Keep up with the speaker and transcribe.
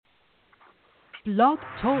Blog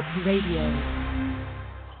Talk Radio.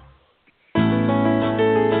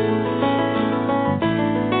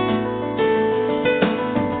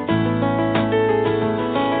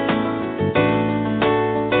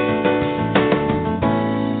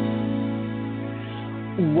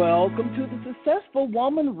 Welcome to the Successful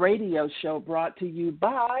Woman Radio Show, brought to you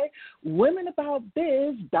by Women About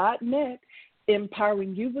Biz.net,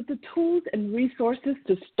 empowering you with the tools and resources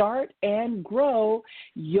to start and grow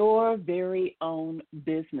your very own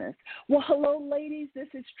business. Well, hello, ladies. This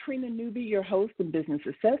is Trina Newby, your host and business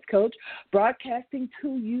success coach, broadcasting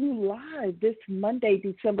to you live this Monday,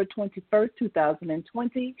 December 21st,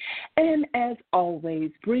 2020. And as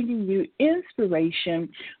always, bringing you inspiration,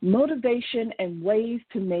 motivation, and ways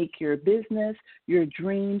to make your business, your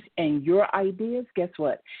dreams, and your ideas, guess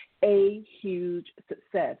what? A huge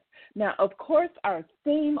success. Now, of course, our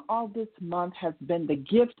theme all this month has been the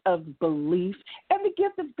gift of belief and the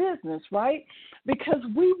gift of business, right? Because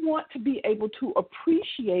we want to be able to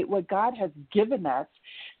appreciate what God has given us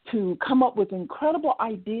to come up with incredible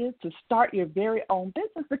ideas to start your very own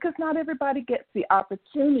business, because not everybody gets the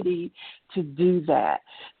opportunity to do that.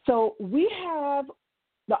 So we have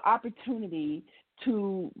the opportunity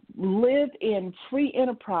to live in free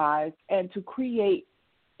enterprise and to create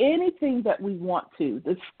anything that we want to.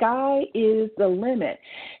 The sky is the limit.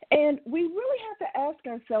 And we really have to ask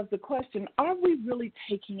ourselves the question, are we really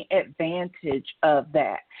taking advantage of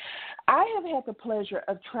that? I have had the pleasure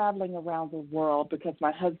of traveling around the world because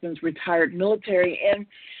my husband's retired military, and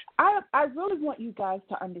I really want you guys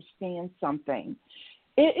to understand something.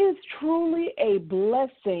 It is truly a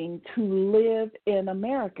blessing to live in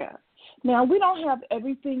America. Now, we don't have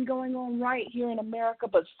everything going on right here in America,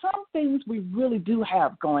 but some things we really do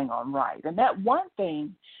have going on right. And that one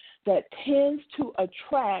thing that tends to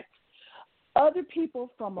attract other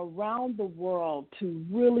people from around the world to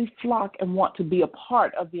really flock and want to be a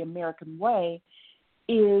part of the American way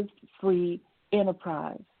is free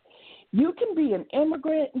enterprise. You can be an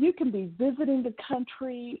immigrant, you can be visiting the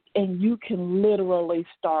country, and you can literally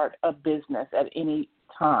start a business at any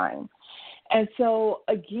time. And so,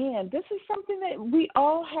 again, this is something that we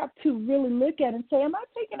all have to really look at and say, am I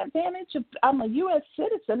taking advantage of, I'm a U.S.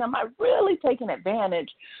 citizen, am I really taking advantage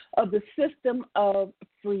of the system of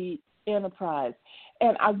free enterprise?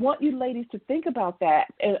 And I want you ladies to think about that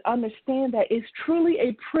and understand that it's truly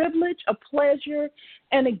a privilege, a pleasure,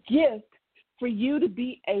 and a gift for you to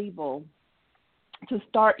be able to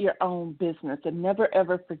start your own business, and never,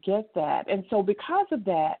 ever forget that. And so because of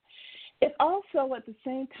that, it also at the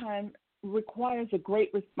same time requires a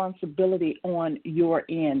great responsibility on your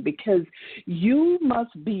end, because you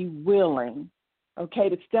must be willing, okay,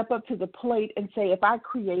 to step up to the plate and say, if I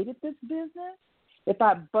created this business, if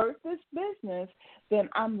I birthed this business, then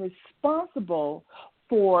I'm responsible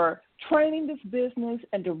for training this business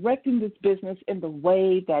and directing this business in the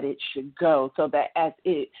way that it should go, so that as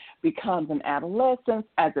it becomes an adolescent,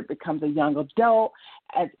 as it becomes a young adult,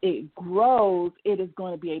 as it grows, it is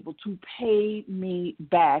going to be able to pay me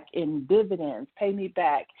back in dividends, pay me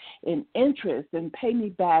back in interest, and pay me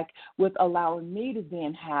back with allowing me to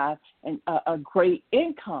then have a great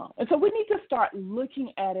income. And so we need to start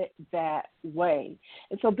looking at it that way.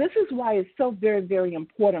 And so this is why it's so very, very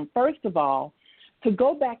important, first of all, to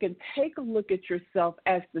go back and take a look at yourself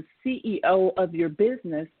as the CEO of your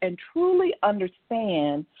business and truly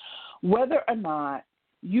understand whether or not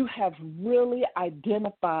you have really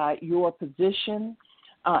identified your position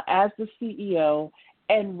as the CEO,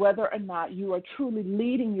 and whether or not you are truly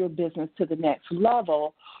leading your business to the next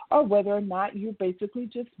level, or whether or not you're basically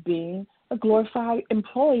just being a glorified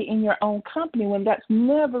employee in your own company when that's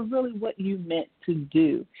never really what you meant to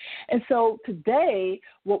do. And so today,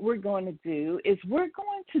 what we're going to do is we're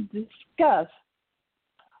going to discuss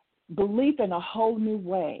belief in a whole new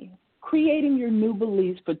way, creating your new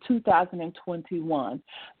beliefs for 2021,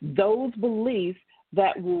 those beliefs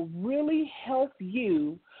that will really help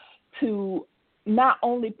you to not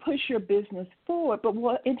only push your business forward, but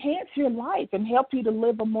will enhance your life and help you to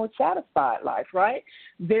live a more satisfied life, right?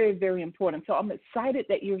 Very, very important. So I'm excited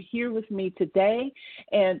that you're here with me today.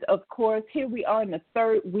 And, of course, here we are in the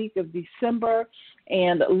third week of December.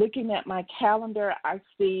 And looking at my calendar, I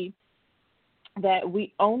see that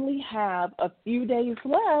we only have a few days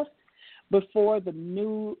left before the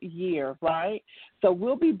new year, right? So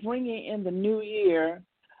we'll be bringing in the new year.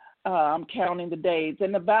 I'm counting the days.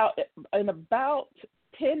 In about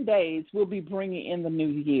 10 days, we'll be bringing in the new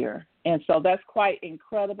year. And so that's quite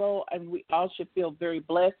incredible, and we all should feel very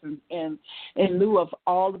blessed in lieu of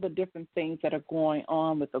all of the different things that are going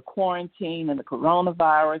on with the quarantine and the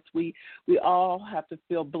coronavirus. We all have to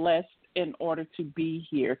feel blessed in order to be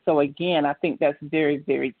here. So, again, I think that's very,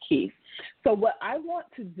 very key. So what I want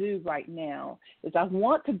to do right now is I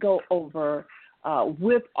want to go over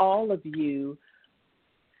with all of you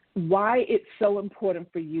why it's so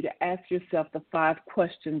important for you to ask yourself the 5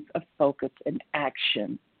 questions of focus and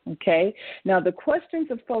action. Okay? Now, the questions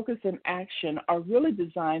of focus and action are really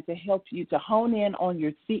designed to help you to hone in on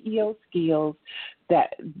your CEO skills,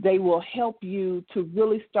 that they will help you to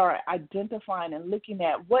really start identifying and looking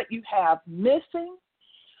at what you have missing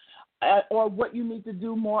or what you need to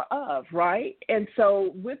do more of, right? And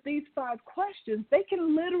so with these 5 questions, they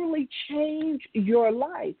can literally change your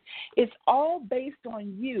life. It's all based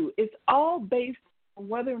on you. It's all based on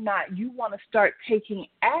whether or not you want to start taking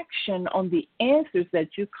action on the answers that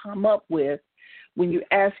you come up with when you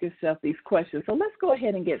ask yourself these questions. So let's go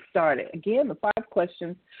ahead and get started. Again, the 5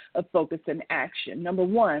 questions of focus and action. Number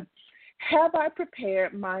 1, have I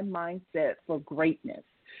prepared my mindset for greatness?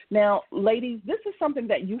 Now, ladies, this is something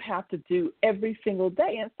that you have to do every single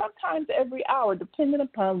day and sometimes every hour, depending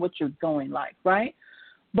upon what you're going like, right?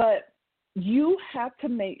 But you have to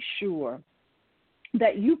make sure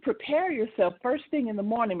that you prepare yourself first thing in the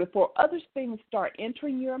morning before other things start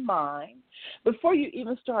entering your mind, before you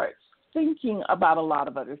even start thinking about a lot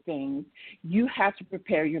of other things. You have to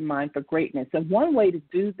prepare your mind for greatness. And one way to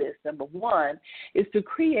do this, number 1, is to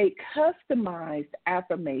create customized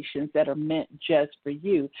affirmations that are meant just for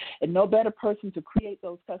you. And no better person to create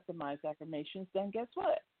those customized affirmations than, guess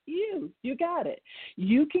what? You got it.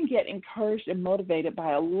 You can get encouraged and motivated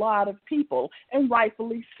by a lot of people, and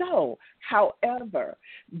rightfully so. However,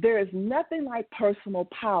 there is nothing like personal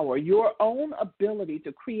power, your own ability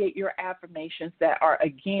to create your affirmations that are,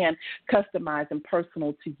 again, customized and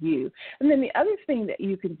personal to you. And then the other thing that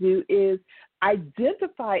you can do is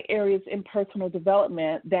identify areas in personal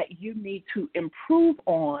development that you need to improve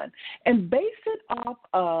on and base it off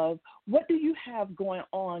of what do you have going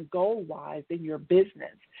on goal-wise in your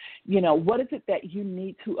business. You know, what is it that you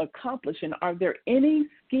need to accomplish, and are there any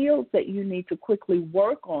skills that you need to quickly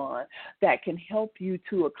work on that can help you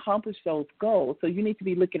to accomplish those goals? So you need to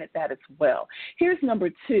be looking at that as well. Here's number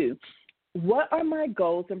 2. What are my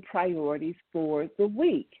goals and priorities for the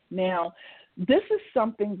week? Now, this is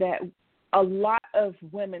something that a lot of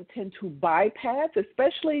women tend to bypass,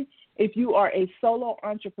 especially if you are a solo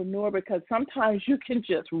entrepreneur, because sometimes you can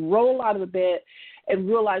just roll out of the bed and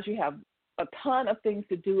realize you have a ton of things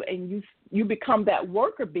to do, and you become that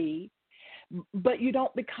worker bee, but you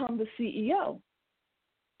don't become the CEO.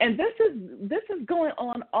 And this is going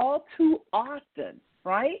on all too often,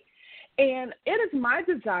 right? And it is my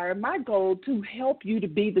desire, my goal to help you to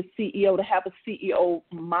be the CEO, to have a CEO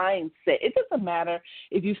mindset. It doesn't matter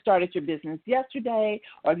if you started your business yesterday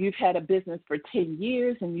or if you've had a business for 10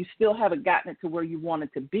 years and you still haven't gotten it to where you want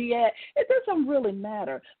it to be at. It doesn't really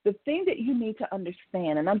matter. The thing that you need to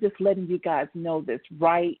understand, and I'm just letting you guys know this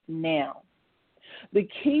right now, the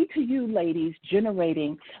key to you ladies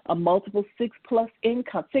generating a multiple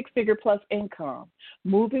six-figure plus income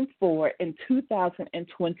moving forward in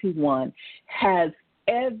 2021 has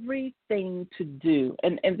everything to do,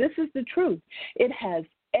 and this is the truth, it has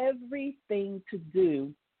everything to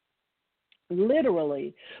do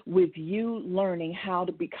literally with you learning how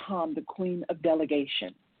to become the queen of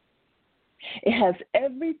delegation. It has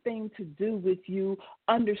everything to do with you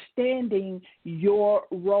understanding your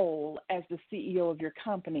role as the CEO of your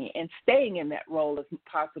company and staying in that role as you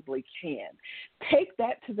possibly can. Take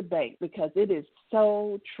that to the bank because it is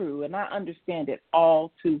so true, and I understand it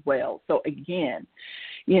all too well. So again,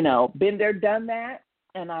 you know, been there, done that,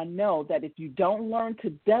 and I know that if you don't learn to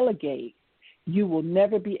delegate, you will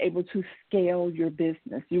never be able to scale your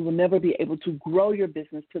business. You will never be able to grow your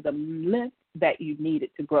business to the length that you need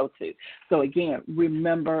it to grow to. So again,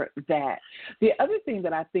 remember that. The other thing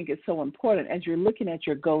that I think is so important as you're looking at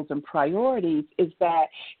your goals and priorities is that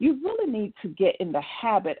you really need to get in the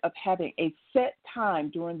habit of having a set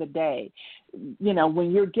time during the day. You know,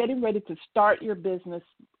 when you're getting ready to start your business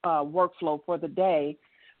workflow for the day,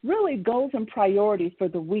 really, goals and priorities for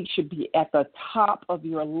the week should be at the top of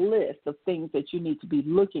your list of things that you need to be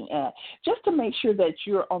looking at, just to make sure that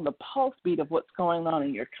you're on the pulse beat of what's going on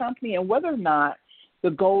in your company and whether or not the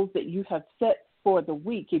goals that you have set for the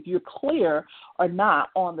week, if you're clear or not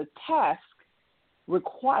on the task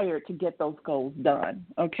required to get those goals done,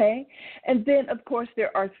 okay? And then, of course,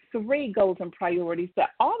 there are 3 goals and priorities that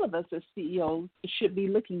all of us as CEOs should be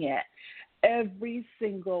looking at every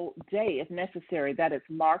single day if necessary. That is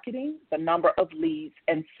marketing, the number of leads,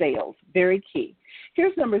 and sales. Very key.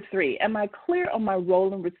 Here's number 3. Am I clear on my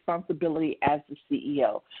role and responsibility as the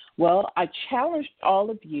CEO? Well, I challenged all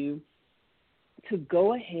of you to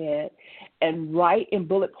go ahead and write in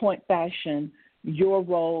bullet point fashion your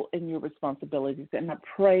role and your responsibilities. And I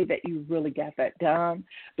pray that you really got that done,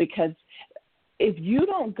 because if you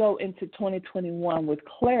don't go into 2021 with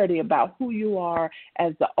clarity about who you are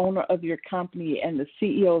as the owner of your company and the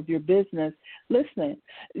CEO of your business, listen,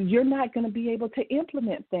 you're not going to be able to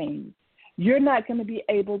implement things. You're not going to be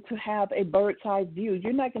able to have a bird's eye view.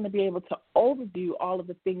 You're not going to be able to overview all of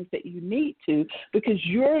the things that you need to, because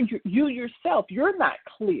you yourself, you're not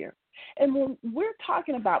clear. And when we're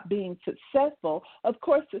talking about being successful, of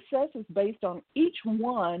course, success is based on each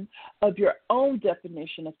one of your own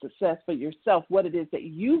definition of success for yourself, what it is that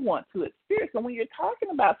you want to experience. And when you're talking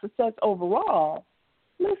about success overall,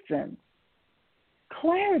 listen,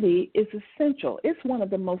 clarity is essential. It's one of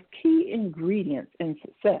the most key ingredients in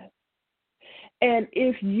success. And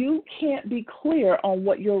if you can't be clear on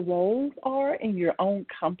what your roles are in your own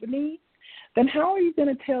company, then how are you going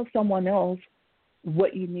to tell someone else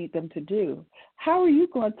what you need them to do? How are you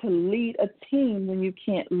going to lead a team when you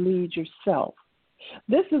can't lead yourself?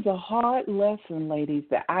 This is a hard lesson, ladies,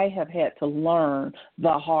 that I have had to learn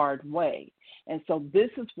the hard way. And so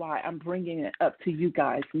this is why I'm bringing it up to you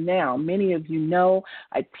guys now. Many of you know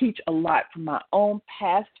I teach a lot from my own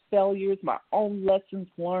past failures, my own lessons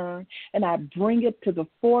learned, and I bring it to the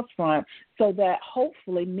forefront so that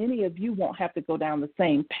hopefully many of you won't have to go down the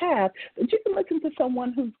same path, but you can listen to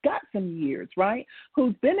someone who's got some years, right,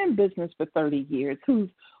 who's been in business for 30 years,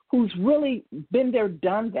 who's really been there,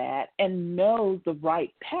 done that, and knows the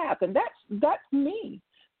right path. And that's me.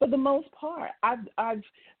 For the most part, I've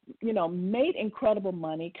made incredible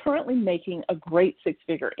money, currently making a great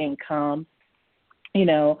six-figure income.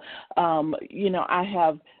 I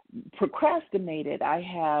have procrastinated. I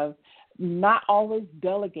have not always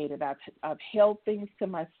delegated. I've held things to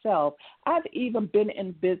myself. I've even been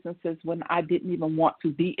in businesses when I didn't even want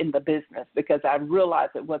to be in the business because I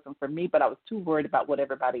realized it wasn't for me, but I was too worried about what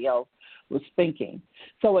everybody else was thinking.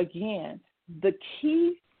 So again, the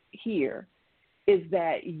key here is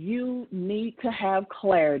that you need to have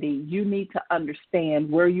clarity. You need to understand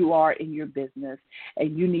where you are in your business,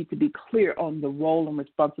 and you need to be clear on the role and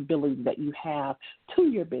responsibility that you have to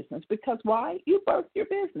your business. Because why? You birthed your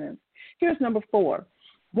business. Here's number 4.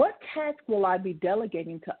 What task will I be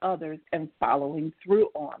delegating to others and following through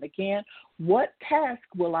on? Again, what task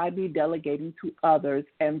will I be delegating to others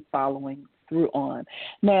and following through on?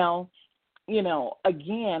 Now,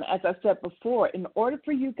 again, as I said before, in order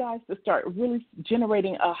for you guys to start really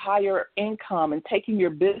generating a higher income and taking your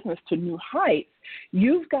business to new heights,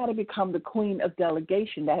 you've got to become the queen of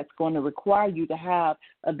delegation. That's going to require you to have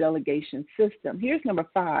a delegation system. Here's number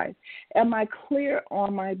 5. Am I clear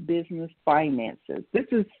on my business finances? This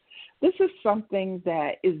is something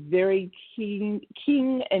that is very keen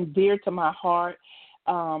and dear to my heart.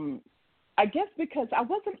 I guess because I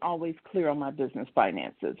wasn't always clear on my business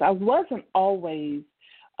finances. I wasn't always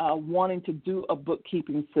wanting to do a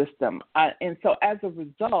bookkeeping system. And so as a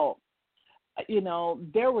result,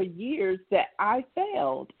 there were years that I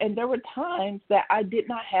failed, and there were times that I did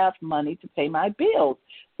not have money to pay my bills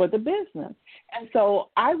for the business. And so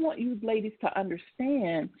I want you ladies to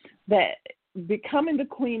understand that becoming the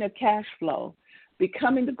queen of cash flow,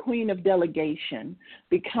 becoming the queen of delegation,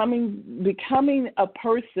 becoming a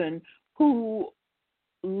person who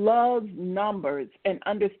loves numbers and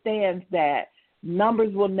understands that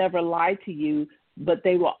numbers will never lie to you, but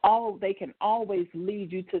they can always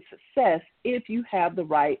lead you to success if you have the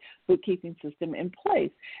right bookkeeping system in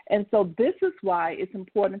place. And so this is why it's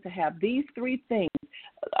important to have these 3 things,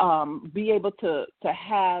 be able to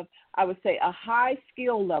have, I would say, a high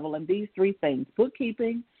skill level in these 3 things: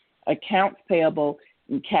 bookkeeping, accounts payable,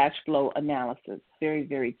 and cash flow analysis. Very,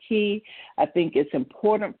 very key. I think it's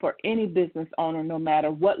important for any business owner, no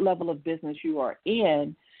matter what level of business you are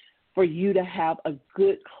in, for you to have a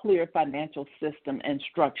good, clear financial system and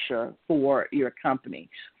structure for your company.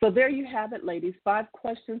 So there you have it, ladies. 5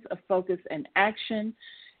 questions of focus and action.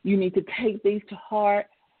 You need to take these to heart.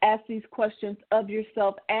 Ask these questions of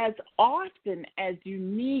yourself as often as you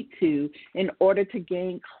need to in order to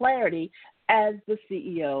gain clarity as the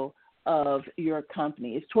CEO of your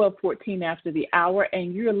company. It's 12:14 after the hour,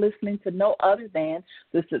 and you're listening to no other than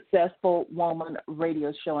the Successful Woman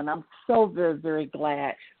Radio Show. And I'm so very, very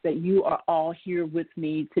glad that you are all here with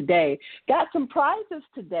me today. Got some prizes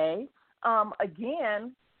today.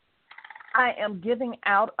 Again, I am giving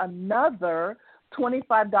out another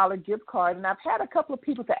 $25 gift card, and I've had a couple of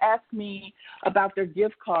people to ask me about their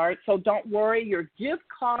gift cards, so don't worry. Your gift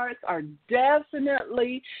cards are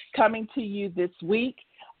definitely coming to you this week.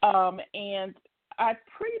 And I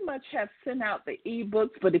pretty much have sent out the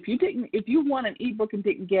ebooks, but if you want an ebook and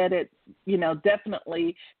didn't get it,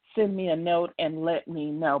 definitely send me a note and let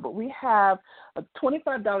me know. But we have a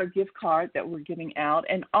 $25 gift card that we're giving out,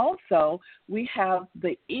 and also we have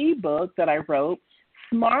the ebook that I wrote,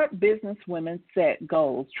 Smart Business Women Set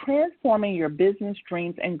Goals, transforming your business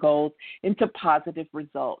dreams and goals into positive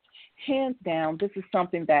results. Hands down, this is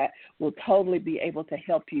something that will totally be able to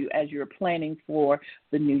help you as you're planning for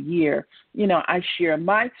the new year. I share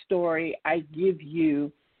my story. I give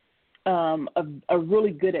you a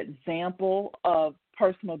really good example of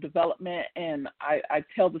personal development, and I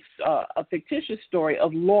tell this a fictitious story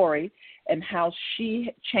of Lori and how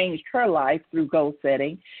she changed her life through goal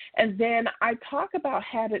setting. And then I talk about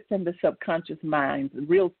habits in the subconscious mind, the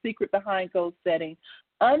real secret behind goal setting,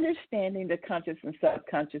 understanding the conscious and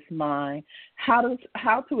subconscious mind, how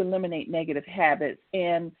to eliminate negative habits,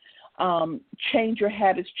 and change your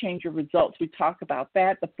habits, change your results. We talk about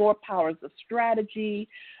that. The 4 powers of strategy.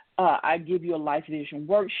 I give you a life vision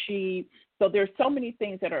worksheet. So there's so many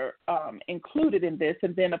things that are included in this.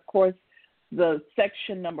 And then, of course, the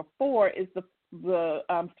section number 4 is the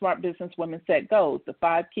Smart Business Women Set Goals, the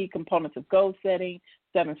 5 key components of goal setting,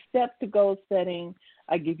 7 steps to goal setting.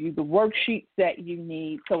 I give you the worksheets that you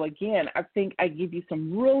need. So, again, I think I give you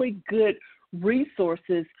some really good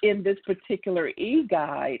resources in this particular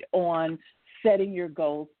e-guide on setting your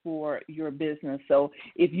goals for your business. So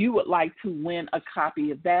if you would like to win a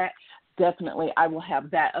copy of that, definitely I will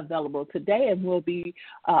have that available today, and we'll be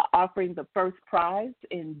offering the first prize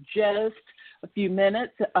in just a few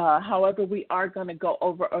minutes. However, we are going to go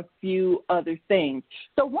over a few other things.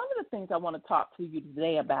 So one of the things I want to talk to you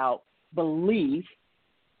today about belief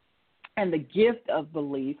and the gift of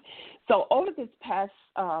belief. So over this past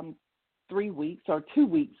 3 weeks, or 2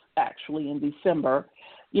 weeks actually, in December,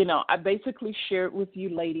 I basically shared with you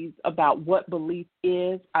ladies about what belief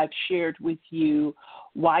is. I've shared with you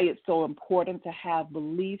why it's so important to have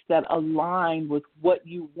beliefs that align with what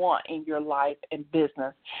you want in your life and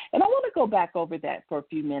business. And I want to go back over that for a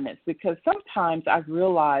few minutes, because sometimes I've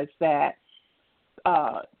realized that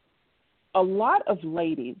a lot of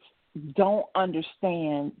ladies don't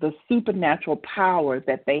understand the supernatural power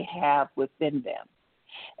that they have within them.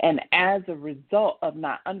 And as a result of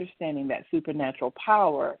not understanding that supernatural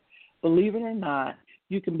power, believe it or not,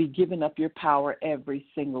 you can be giving up your power every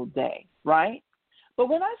single day, right? But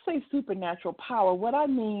when I say supernatural power, what I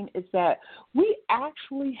mean is that we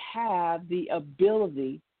actually have the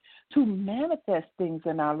ability to manifest things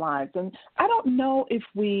in our lives. And I don't know if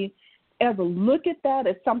we ever look at that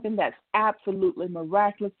as something that's absolutely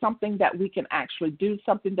miraculous, something that we can actually do,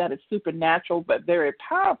 something that is supernatural but very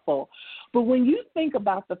powerful. But when you think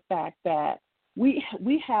about the fact that we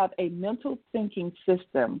have a mental thinking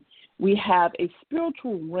system, we have a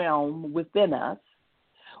spiritual realm within us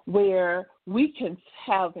where we can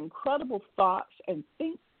have incredible thoughts and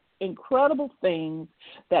think incredible things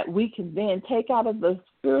that we can then take out of the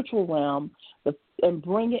spiritual realm and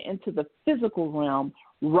bring it into the physical realm,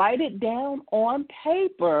 write it down on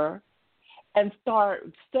paper, and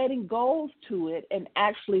start setting goals to it and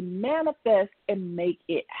actually manifest and make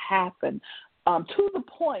it happen to the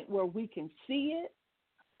point where we can see it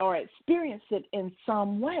or experience it in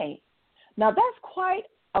some way. Now, that's quite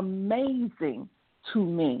amazing to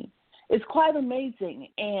me. It's quite amazing.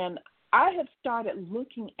 And I have started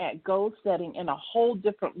looking at goal setting in a whole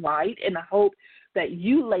different light, and I hope that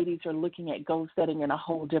you ladies are looking at goal setting in a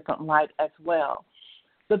whole different light as well.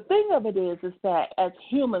 The thing of it is that as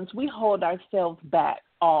humans, we hold ourselves back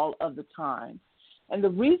all of the time. And the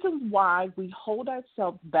reason why we hold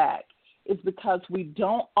ourselves back is because we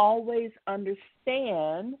don't always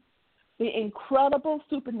understand the incredible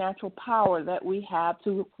supernatural power that we have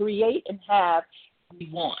to create and have what we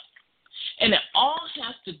want. And it all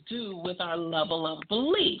has to do with our level of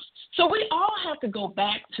belief. So we all have to go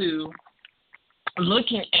back to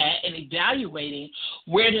looking at and evaluating,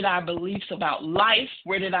 where did our beliefs about life,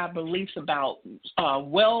 where did our beliefs about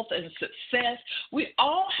wealth and success, we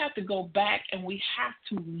all have to go back and we have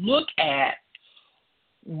to look at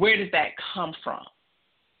where did that come from,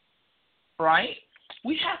 right?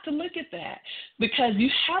 We have to look at that, because you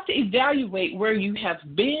have to evaluate where you have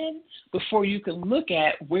been before you can look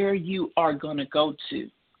at where you are going to go to.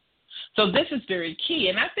 So this is very key.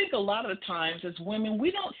 And I think a lot of the times as women, we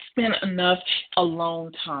don't spend enough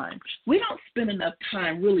alone time. We don't spend enough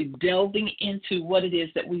time really delving into what it is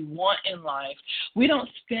that we want in life. We don't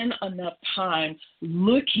spend enough time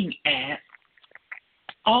looking at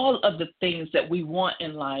all of the things that we want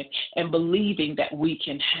in life and believing that we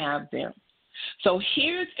can have them. So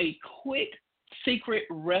here's a quick secret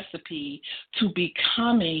recipe to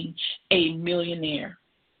becoming a millionaire.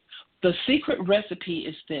 The secret recipe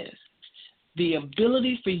is this: the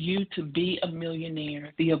ability for you to be a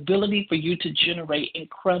millionaire, the ability for you to generate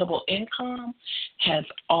incredible income has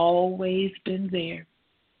always been there.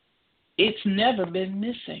 It's never been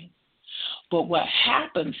missing. But what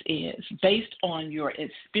happens is, based on your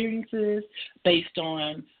experiences, based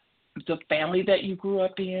on the family that you grew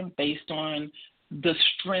up in, based on the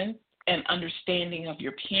strength and understanding of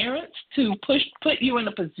your parents to put you in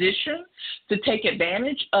a position to take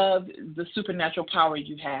advantage of the supernatural power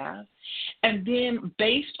you have, and then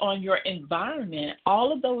based on your environment,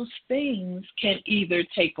 all of those things can either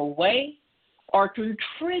take away or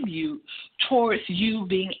contribute towards you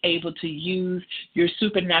being able to use your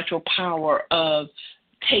supernatural power of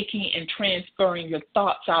taking and transferring your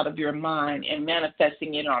thoughts out of your mind and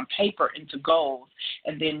manifesting it on paper into goals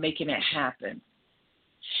and then making it happen.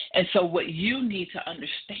 And so what you need to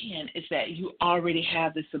understand is that you already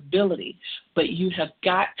have this ability, but you have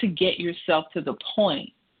got to get yourself to the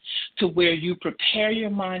point to where you prepare your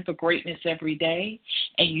mind for greatness every day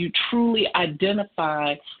and you truly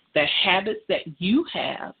identify the habits that you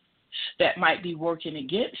have that might be working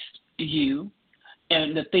against you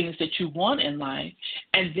and the things that you want in life,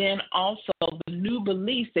 and then also the new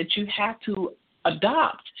beliefs that you have to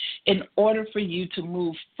adopt in order for you to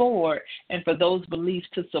move forward and for those beliefs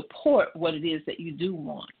to support what it is that you do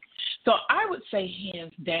want. So I would say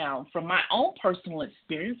hands down from my own personal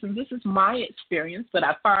experience, and this is my experience, but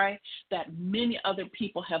I find that many other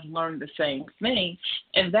people have learned the same thing,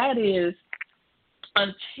 and that is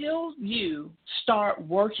until you start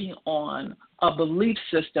working on a belief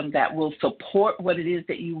system that will support what it is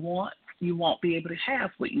that you want, you won't be able to have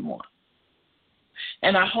what you want.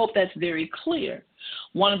 And I hope that's very clear.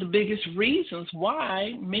 One of the biggest reasons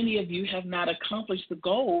why many of you have not accomplished the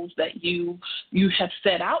goals that you have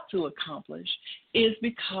set out to accomplish is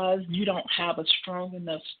because you don't have a strong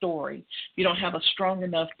enough story. You don't have a strong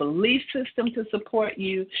enough belief system to support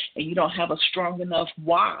you, and you don't have a strong enough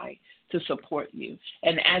why to support you.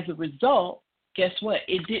 And as a result, guess what?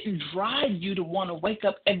 It didn't drive you to want to wake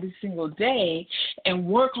up every single day and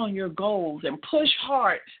work on your goals and push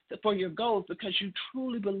hard for your goals because you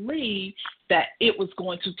truly believe that it was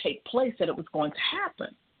going to take place, that it was going to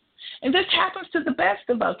happen. And this happens to the best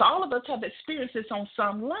of us. All of us have experienced this on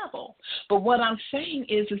some level. But what I'm saying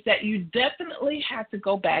is that you definitely have to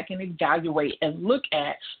go back and evaluate and look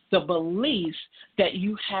at the beliefs that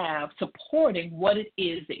you have supporting what it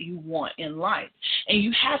is that you want in life. And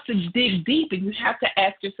you have to dig deep and you have to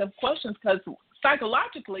ask yourself questions because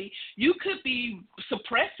psychologically you could be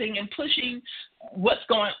suppressing and pushing what's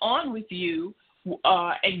going on with you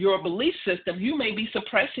and your belief system. You may be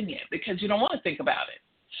suppressing it because you don't want to think about it.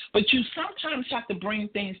 But you sometimes have to bring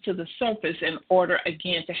things to the surface in order,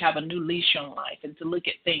 again, to have a new leash on life and to look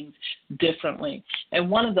at things differently. And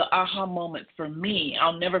one of the aha moments for me,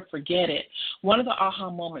 I'll never forget it, one of the aha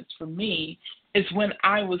moments for me is when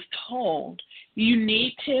I was told, you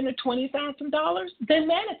need $10,000 or $20,000, then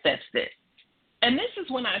manifest it. And this is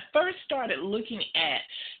when I first started looking at,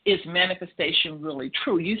 is manifestation really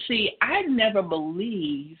true? You see, I never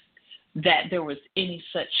believed that there was any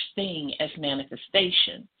such thing as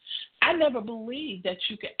manifestation. I never believed that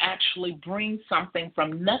you could actually bring something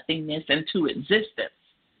from nothingness into existence.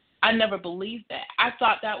 I never believed that. I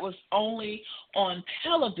thought that was only on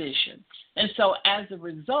television. And so as a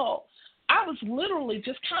result, I was literally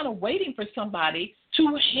just kind of waiting for somebody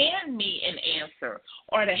to hand me an answer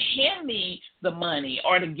or to hand me the money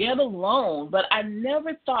or to get a loan, but I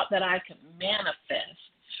never thought that I could manifest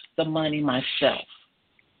the money myself.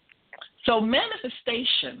 So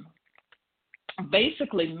manifestation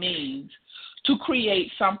basically means to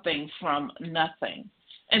create something from nothing.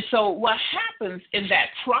 And so what happens in that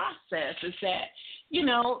process is that, you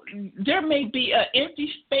know, there may be an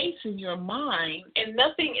empty space in your mind and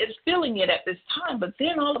nothing is filling it at this time, but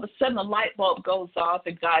then all of a sudden a light bulb goes off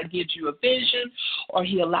and God gives you a vision or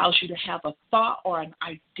he allows you to have a thought or an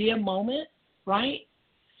idea moment, right?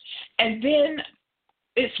 And then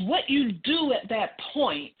it's what you do at that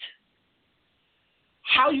point,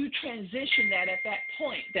 how you transition that at that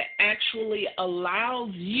point that actually allows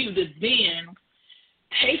you to then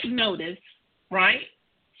take notice, right,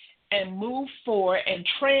 and move forward and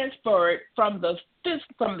transfer it from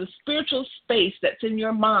the spiritual space that's in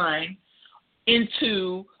your mind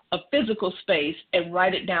into a physical space and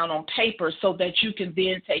write it down on paper so that you can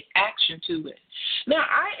then take action to it. Now,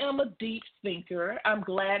 I am a deep thinker. I'm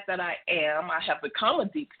glad that I am. I have become a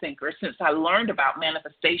deep thinker since I learned about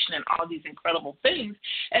manifestation and all these incredible things.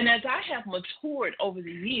 And as I have matured over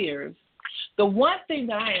the years, The one thing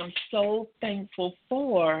that I am so thankful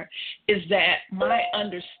for is that my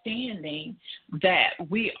understanding that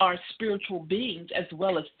we are spiritual beings as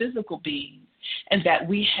well as physical beings, and that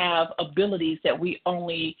we have abilities that we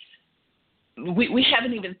haven't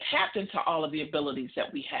even tapped into all of the abilities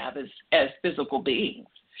that we have as physical beings.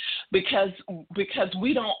 Because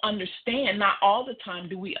we don't understand, not all the time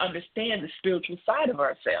do we understand the spiritual side of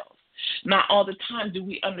ourselves. Not all the time do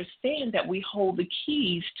we understand that we hold the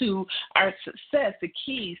keys to our success, the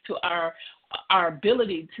keys to our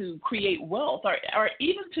ability to create wealth, or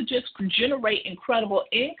even to just generate incredible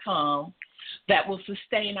income that will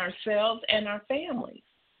sustain ourselves and our families.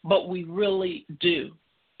 But we really do.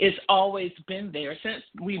 It's always been there. Since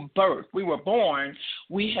we were born,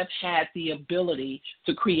 we have had the ability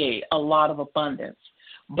to create a lot of abundance.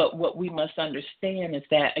 But what we must understand is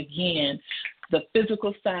that, again, the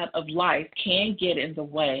physical side of life can get in the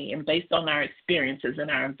way, and based on our experiences and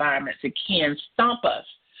our environments, it can stop us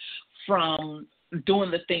from doing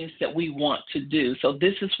the things that we want to do. So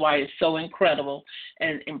this is why it's so incredible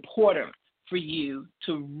and important for you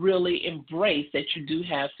to really embrace that you do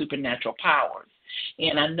have supernatural powers.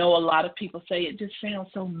 And I know a lot of people say it just sounds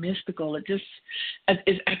so mystical. I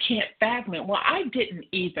can't fathom it. Well, I didn't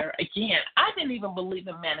either. Again, I didn't even believe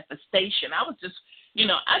in manifestation. I was just,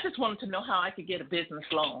 I just wanted to know how I could get a business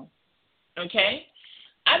loan. Okay?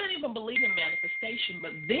 I didn't even believe in manifestation.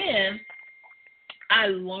 But then I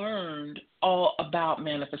learned all about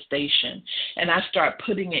manifestation, and I started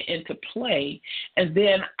putting it into play. And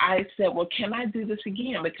then I said, well, can I do this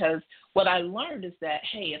again? Because what I learned is that,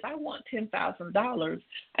 hey, if I want $10,000,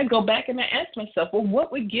 I go back and I ask myself, well,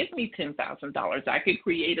 what would give me $10,000? I could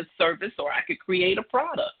create a service or I could create a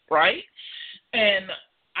product, right? And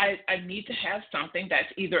I need to have something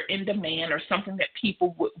that's either in demand or something that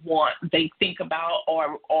people would want, they think about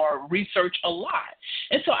or research a lot.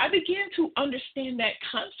 And so I began to understand that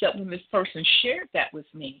concept when this person shared that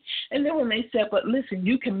with me. And then when they said, but listen,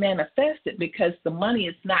 you can manifest it because the money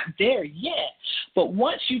is not there yet. But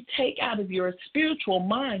once you take out of your spiritual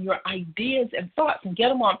mind your ideas and thoughts and get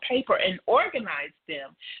them on paper and organize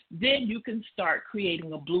them, then you can start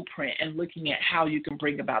creating a blueprint and looking at how you can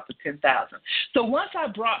bring about the 10,000. So once I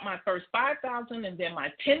brought my first 5,000 and then my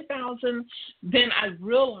 10,000, then I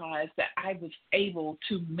realized that I was able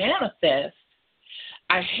to manifest.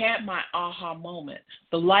 I had my aha moment.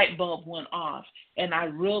 The light bulb went off, and I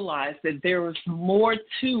realized that there was more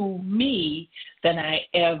to me than I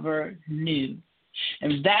ever knew.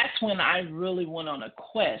 And that's when I really went on a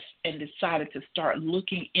quest and decided to start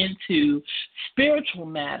looking into spiritual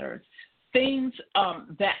matters, things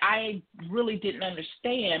that I really didn't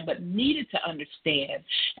understand but needed to understand.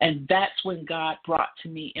 And that's when God brought to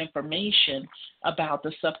me information about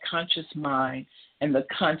the subconscious mind and the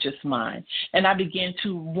conscious mind. And I began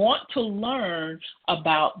to want to learn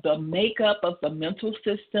about the makeup of the mental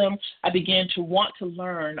system. I began to want to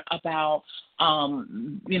learn about,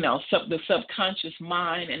 the subconscious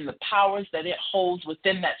mind and the powers that it holds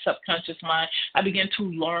within that subconscious mind. I began to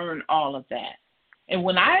learn all of that. And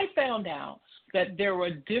when I found out that there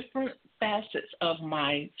were different facets of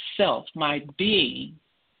myself, my being,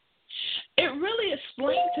 it really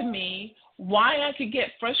explained to me why I could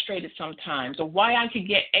get frustrated sometimes, or why I could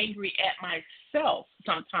get angry at myself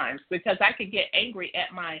sometimes, because I could get angry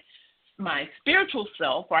at my spiritual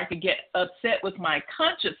self, or I could get upset with my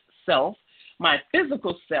conscious self, my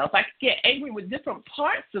physical self. I could get angry with different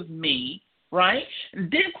parts of me, right?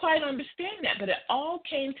 Didn't quite understand that, but it all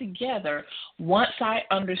came together once I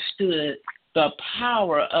understood the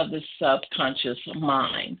power of the subconscious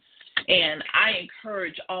mind. And I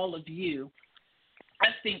encourage all of you, I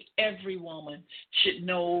think every woman should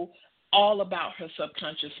know all about her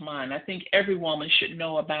subconscious mind. I think every woman should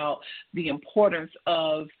know about the importance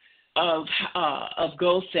of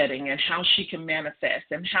goal setting and how she can manifest,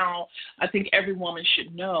 and how I think every woman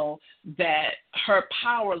should know that her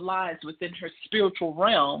power lies within her spiritual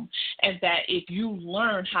realm, and that if you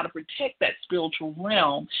learn how to protect that spiritual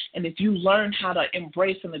realm, and if you learn how to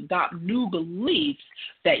embrace and adopt new beliefs,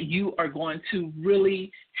 that you are going to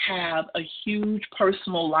really have a huge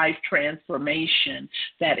personal life transformation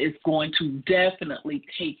that is going to definitely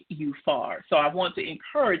take you far. So I want to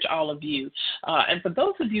encourage all of you. And for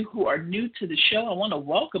those of you who are new to the show, I want to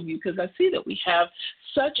welcome you, because I see that we have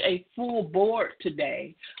such a full board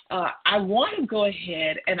today. I want to go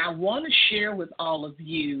ahead and I want to share with all of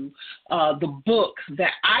you the book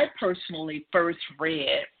that I personally first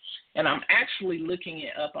read. And I'm actually looking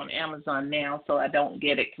it up on Amazon now so I don't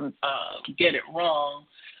get it wrong.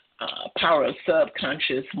 Power of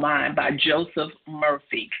Subconscious Mind by Joseph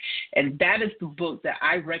Murphy. And that is the book that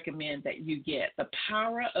I recommend that you get, The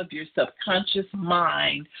Power of Your Subconscious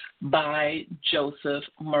Mind by Joseph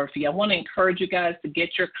Murphy. I want to encourage you guys to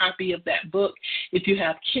get your copy of that book. If you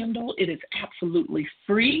have Kindle, it is absolutely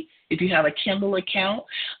free if you have a Kindle account.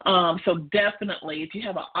 So definitely, if you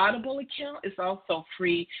have an Audible account, it's also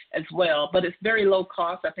free as well. But it's very low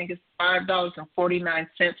cost. I think it's $5.49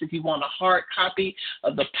 if you want a hard copy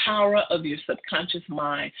of The Power of Your Subconscious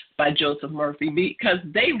Mind by Joseph Murphy, because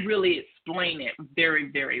they really explain it very,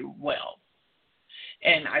 very well.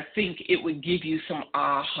 And I think it would give you some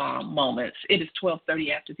aha moments. It is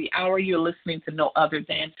 12:30 after the hour. You're listening to no other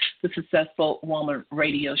than the Successful Woman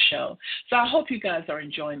Radio Show. So I hope you guys are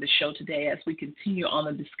enjoying the show today as we continue on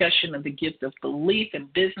the discussion of the gift of belief in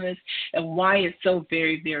business and why it's so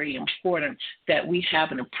very, very important that we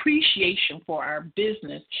have an appreciation for our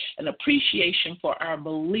business, an appreciation for our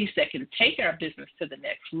beliefs that can take our business to the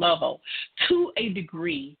next level to a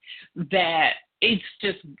degree that it's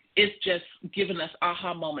just giving us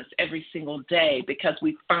aha moments every single day, because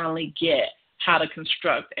we finally get how to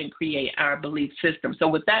construct and create our belief system. So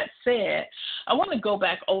with that said, I want to go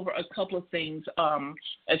back over a couple of things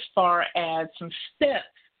as far as some steps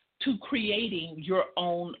to creating your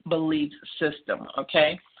own belief system,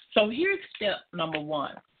 okay? So here's step number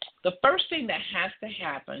one. The first thing that has to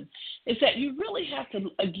happen is that you really have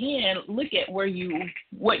to, again, look at what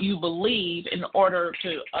you believe in order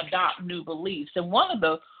to adopt new beliefs. And one of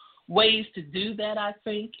the ways to do that, I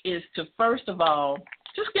think, is to, first of all,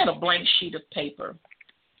 just get a blank sheet of paper.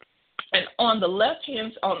 And on the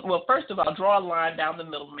left-hand, first of all, draw a line down the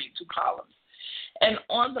middle, make two columns. And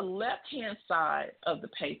on the left-hand side of the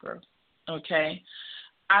paper, okay,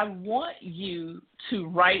 I want you to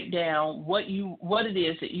write down what it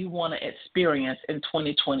is that you want to experience in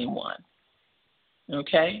 2021.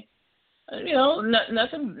 Okay? You know,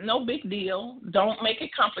 nothing, no big deal. Don't make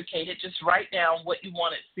it complicated. Just write down what you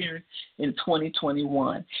want to experience in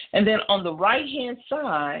 2021. And then on the right-hand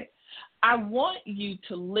side, I want you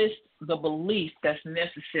to list the beliefs that's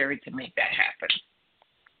necessary to make that happen.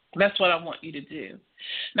 That's what I want you to do.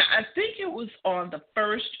 Now, I think it was on the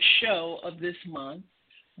first show of this month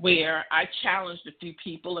where I challenged a few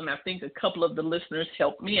people, and I think a couple of the listeners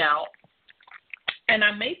helped me out. And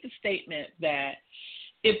I made the statement that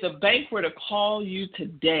if the bank were to call you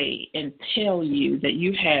today and tell you that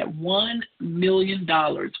you had $1 million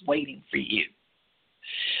waiting for you,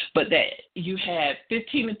 but that you had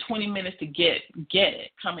 15 to 20 minutes to get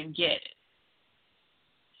it, come and get it,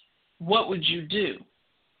 what would you do?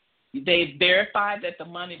 They've verified that the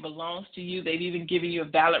money belongs to you. They've even given you a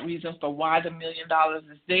valid reason for why the $1 million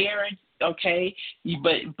is there, okay?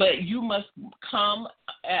 But you must come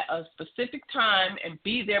at a specific time and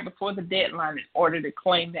be there before the deadline in order to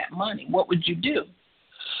claim that money. What would you do?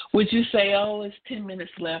 Would you say, oh, it's 10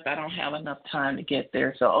 minutes left, I don't have enough time to get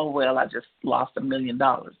there, so, oh, well, I just lost $1 million?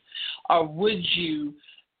 Or would you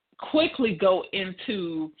quickly go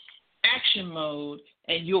into action mode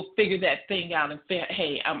and you'll figure that thing out and say,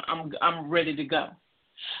 hey, I'm ready to go?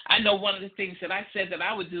 I know one of the things that I said that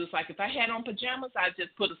I would do is, like, if I had on pajamas, I'd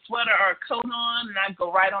just put a sweater or a coat on, and I'd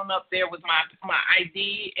go right on up there with my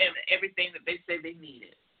ID and everything that they say they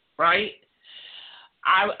needed, right?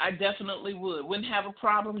 I definitely would. Wouldn't have a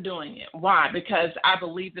problem doing it. Why? Because I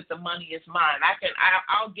believe that the money is mine.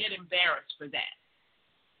 I'll get embarrassed for that.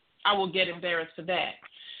 I will get embarrassed for that.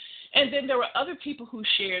 And then there were other people who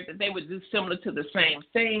shared that they would do similar to the same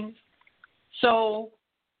things. So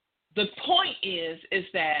the point is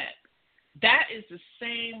that is the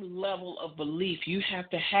same level of belief you have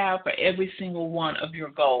to have for every single one of your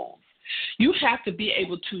goals. You have to be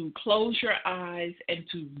able to close your eyes and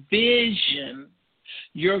to vision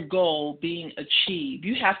your goal being achieved.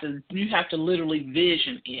 You have to literally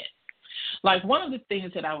vision it. Like, one of the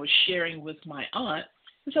things that I was sharing with my aunt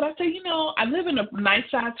is that I said, I live in a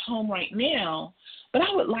nice-sized home right now, but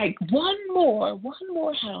I would like one more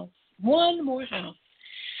house.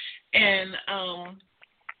 And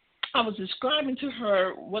I was describing to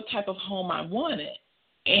her what type of home I wanted.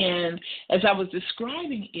 And as I was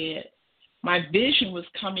describing it, my vision was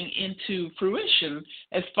coming into fruition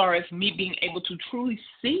as far as me being able to truly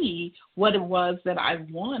see what it was that I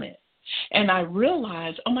wanted. And I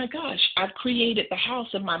realized, oh, my gosh, I've created the house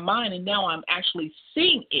in my mind, and now I'm actually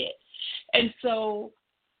seeing it. And so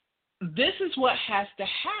this is what has to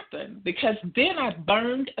happen, because then I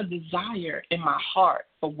burned a desire in my heart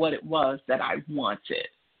for what it was that I wanted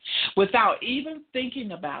without even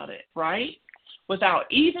thinking about it, right? Without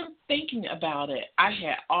even thinking about it,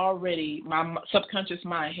 my subconscious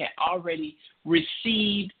mind had already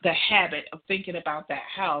received the habit of thinking about that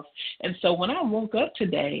house. And so when I woke up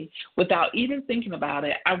today, without even thinking about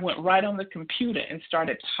it, I went right on the computer and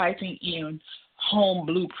started typing in home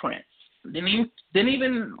blueprints. Didn't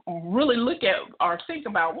even really look at or think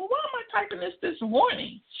about, well, why am I typing this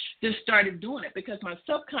morning? Just started doing it because my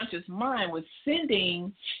subconscious mind was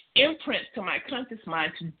sending imprints to my conscious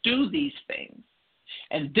mind to do these things.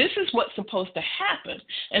 And this is what's supposed to happen.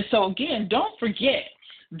 And so, again, don't forget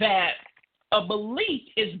that a belief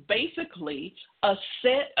is basically a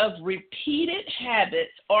set of repeated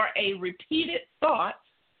habits or a repeated thought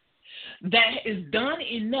that is done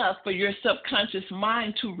enough for your subconscious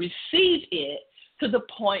mind to receive it to the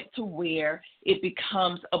point to where it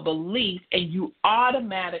becomes a belief and you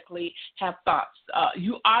automatically have thoughts.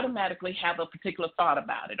 You automatically have a particular thought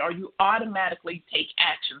about it, or you automatically take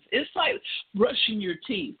actions. It's like brushing your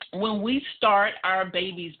teeth. When we start our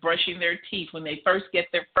babies brushing their teeth, when they first get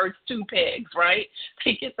their first 2 pegs, right?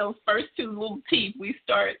 They get those first 2 little teeth. We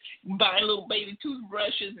start buying little baby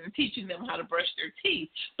toothbrushes and teaching them how to brush their teeth.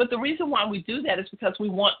 But the reason why we do that is because we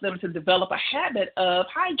want them to develop a habit of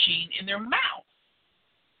hygiene in their mouth.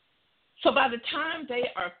 So by the time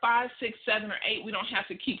they are 5, 6, 7, or 8, we don't have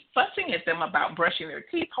to keep fussing at them about brushing their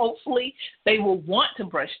teeth. Hopefully, they will want to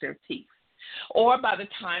brush their teeth. Or by the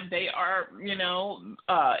time they are,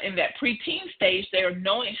 in that preteen stage, they are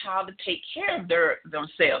knowing how to take care of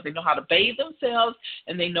themselves. They know how to bathe themselves,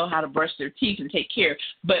 and they know how to brush their teeth and take care.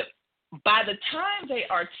 But by the time they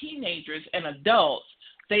are teenagers and adults,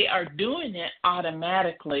 they are doing it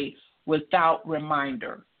automatically without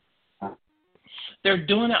reminder. They're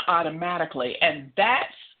doing it automatically, and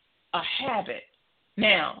that's a habit.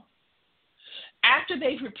 Now, after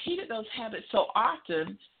they've repeated those habits so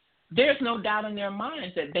often, there's no doubt in their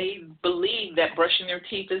minds that they believe that brushing their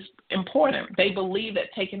teeth is important. They believe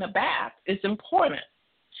that taking a bath is important.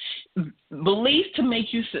 Belief to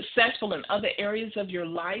make you successful in other areas of your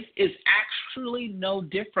life is actually no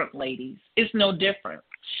different, ladies. It's no different.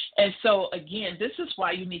 And so, again, this is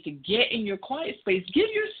why you need to get in your quiet space. Give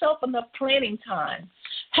yourself enough planning time.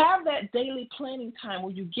 Have that daily planning time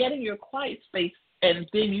where you get in your quiet space and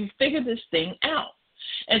then you figure this thing out.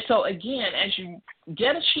 And so, again, as you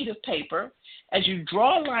get a sheet of paper, as you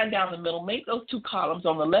draw a line down the middle, make those 2 columns.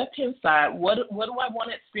 On the left-hand side, what do I want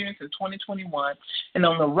to experience in 2021? And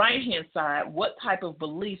on the right-hand side, what type of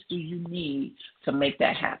beliefs do you need to make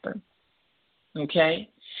that happen? Okay?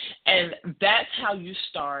 And that's how you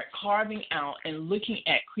start carving out and looking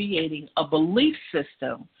at creating a belief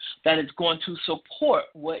system that is going to support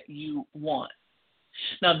what you want.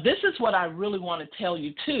 Now, this is what I really want to tell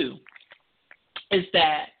you, too, is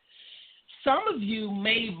that some of you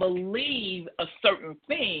may believe a certain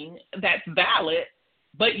thing that's valid,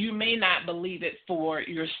 but you may not believe it for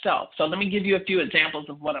yourself. So let me give you a few examples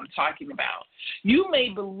of what I'm talking about. You may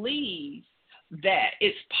believe that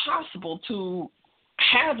it's possible to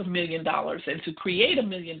have $1 million and to create $1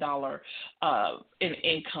 million in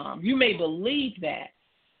income. You may believe that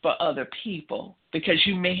for other people because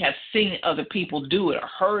you may have seen other people do it or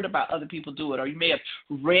heard about other people do it, or you may have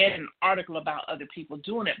read an article about other people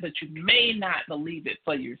doing it, but you may not believe it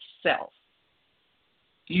for yourself.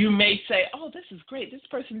 You may say, oh, this is great, this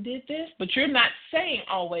person did this, but you're not saying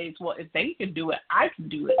always, well, if they can do it, I can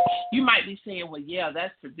do it. You might be saying, well, yeah,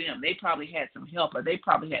 that's for them. They probably had some help, or they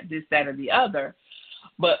probably had this, that, or the other.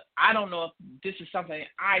 But I don't know if this is something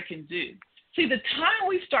I can do. See, the time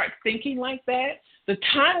we start thinking like that, the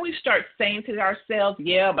time we start saying to ourselves,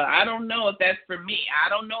 yeah, but I don't know if that's for me. I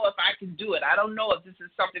don't know if I can do it. I don't know if this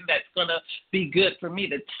is something that's going to be good for me.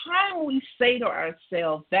 The time we say to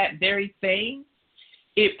ourselves that very thing,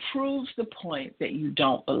 it proves the point that you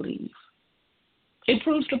don't believe. It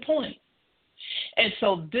proves the point. And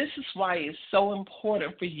so this is why it's so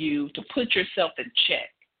important for you to put yourself in check.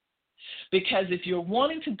 Because if you're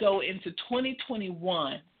wanting to go into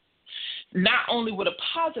 2021, not only with a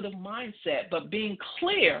positive mindset, but being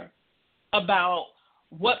clear about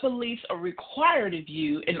what beliefs are required of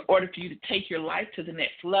you in order for you to take your life to the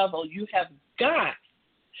next level, you have got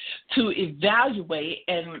to evaluate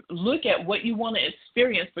and look at what you want to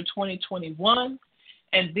experience for 2021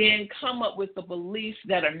 and then come up with the beliefs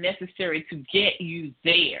that are necessary to get you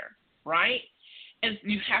there, right? And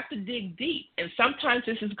you have to dig deep. And sometimes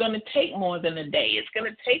this is going to take more than a day. It's going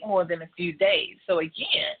to take more than a few days. So,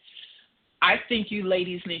 again, I think you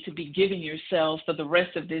ladies need to be giving yourselves for the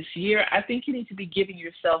rest of this year, I think you need to be giving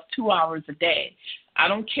yourself 2 hours a day. I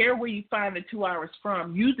don't care where you find the 2 hours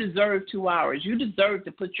from. You deserve 2 hours. You deserve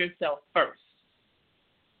to put yourself first.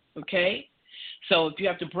 Okay? So if you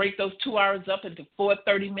have to break those 2 hours up into 4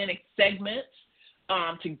 30-minute segments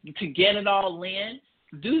to get it all in,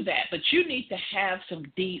 do that. But you need to have some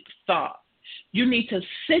deep thought. You need to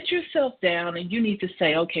sit yourself down and you need to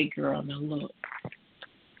say, okay, girl, now look.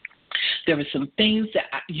 There were some things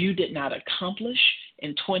that you did not accomplish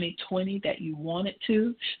in 2020 that you wanted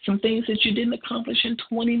to, some things that you didn't accomplish in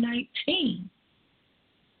 2019.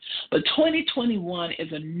 But 2021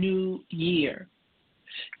 is a new year,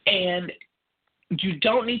 and you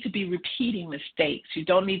don't need to be repeating mistakes. You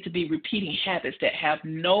don't need to be repeating habits that have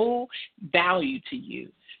no value to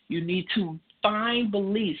you. You need to find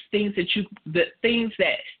beliefs, things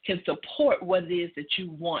that can support what it is that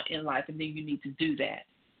you want in life, and then you need to do that.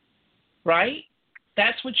 Right?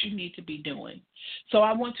 That's what you need to be doing. So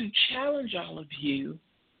I want to challenge all of you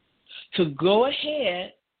to go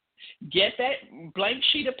ahead, get that blank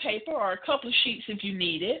sheet of paper or a couple of sheets if you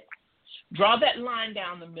need it. Draw that line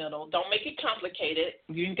down the middle. Don't make it complicated.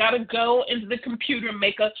 You ain't got to go into the computer and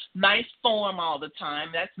make a nice form all the time.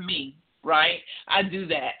 That's me, right? I do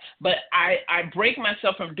that. But I break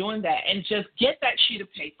myself from doing that and just get that sheet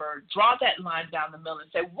of paper, draw that line down the middle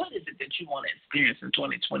and say, what is it that you want to experience in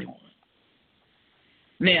 2021?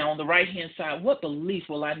 Now, on the right-hand side, what belief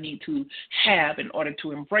will I need to have in order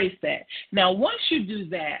to embrace that? Now, once you do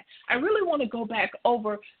that, I really want to go back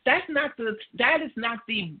over, that is not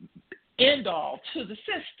the end all to the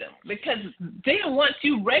system, because then once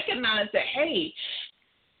you recognize that, hey,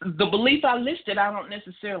 the belief I listed I don't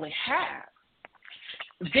necessarily have,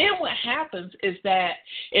 then what happens is that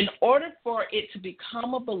in order for it to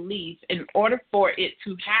become a belief, in order for it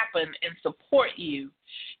to happen and support you,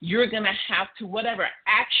 you're going to have to, whatever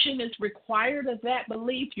action is required of that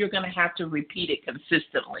belief, you're going to have to repeat it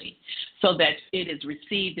consistently so that it is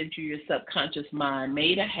received into your subconscious mind,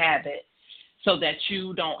 made a habit, so that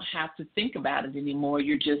you don't have to think about it anymore.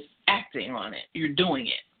 You're just acting on it. You're doing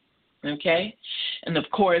it. Okay? And, of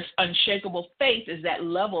course, unshakable faith is that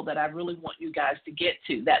level that I really want you guys to get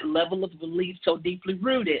to, that level of belief so deeply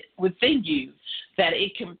rooted within you that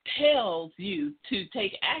it compels you to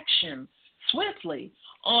take action swiftly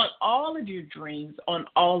on all of your dreams, on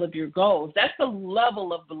all of your goals. That's the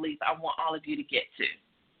level of belief I want all of you to get to,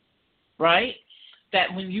 right?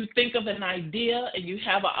 That when you think of an idea and you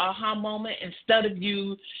have an aha moment, instead of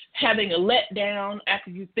you having a letdown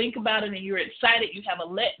after you think about it and you're excited, you have a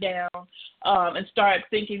letdown and start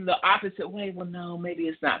thinking the opposite way. Well, no, maybe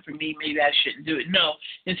it's not for me. Maybe I shouldn't do it. No.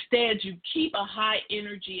 Instead, you keep a high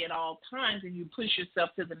energy at all times and you push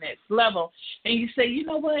yourself to the next level. And you say, you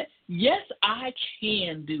know what? Yes, I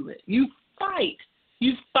can do it. You fight.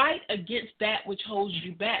 You fight against that which holds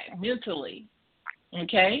you back mentally.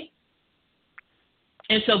 Okay?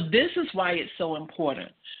 And so this is why it's so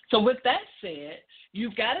important. So with that said,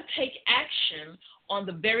 you've got to take action on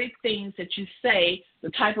the very things that you say, the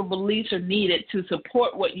type of beliefs are needed to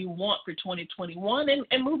support what you want for 2021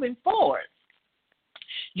 and moving forward.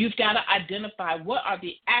 You've got to identify what are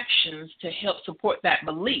the actions to help support that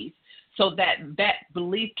belief so that that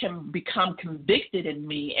belief can become convicted in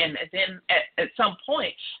me. And then at some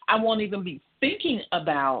point, I won't even be thinking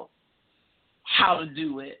about how to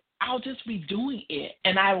do it. I'll just be doing it,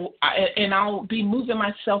 and I'll be moving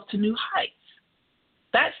myself to new heights.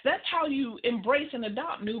 That's how you embrace and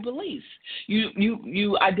adopt new beliefs.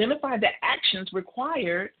 You identify the actions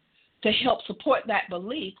required to help support that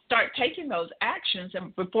belief. Start taking those actions,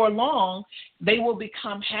 and before long, they will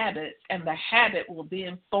become habits, and the habit will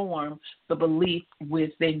then form the belief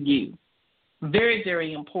within you. Very,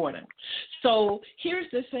 very important. So here's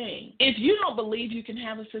the thing. If you don't believe you can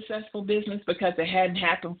have a successful business because it hadn't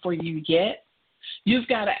happened for you yet, you've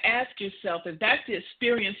got to ask yourself, if that's the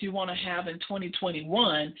experience you want to have in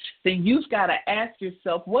 2021, then you've got to ask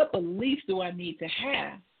yourself, what beliefs do I need to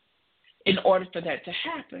have in order for that to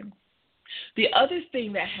happen? The other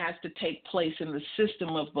thing that has to take place in the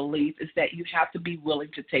system of belief is that you have to be willing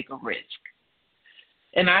to take a risk.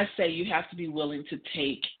 And I say you have to be willing to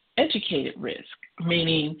take educated risk,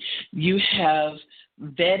 meaning you have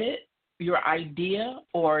vetted your idea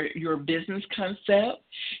or your business concept.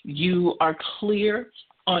 You are clear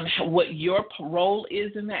on what your role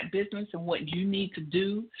is in that business and what you need to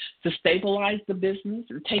do to stabilize the business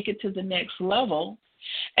and take it to the next level.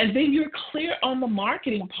 And then you're clear on the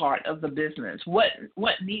marketing part of the business, what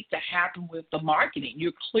needs to happen with the marketing.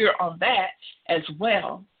 You're clear on that as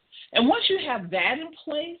well. And once you have that in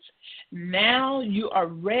place, now you are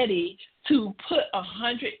ready to put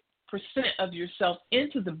 100% of yourself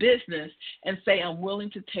into the business and say, I'm willing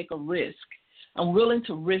to take a risk. I'm willing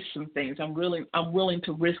to risk some things. I'm willing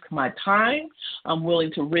to risk my time. I'm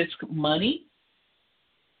willing to risk money.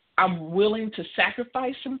 I'm willing to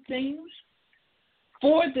sacrifice some things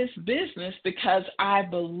for this business because I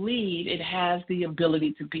believe it has the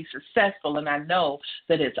ability to be successful, and I know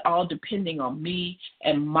that it's all depending on me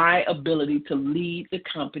and my ability to lead the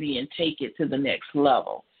company and take it to the next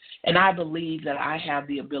level. And I believe that I have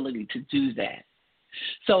the ability to do that.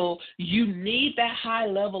 So you need that high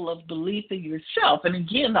level of belief in yourself. And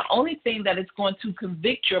again, the only thing that is going to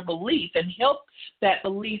convict your belief and help that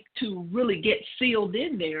belief to really get sealed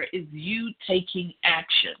in there is you taking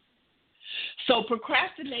action. So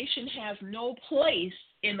procrastination has no place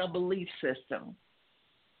in a belief system.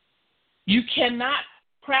 You cannot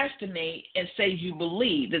procrastinate and say you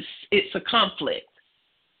believe. It's a conflict.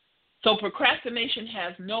 So procrastination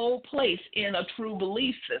has no place in a true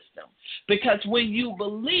belief system, because when you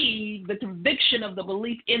believe, the conviction of the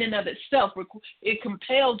belief in and of itself, it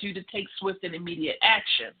compels you to take swift and immediate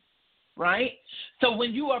action, right? So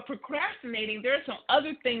when you are procrastinating, there are some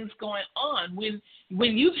other things going on. When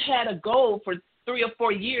you've had a goal for 3 or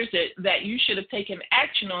 4 years that you should have taken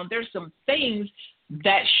action on, there's some things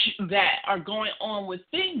that are going on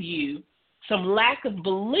within you, some lack of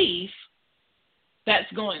belief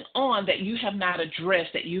that's going on that you have not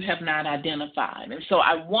addressed, that you have not identified. And so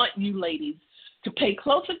I want you ladies to pay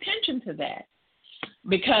close attention to that,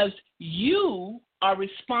 because you are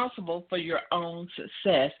responsible for your own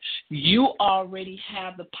success. You already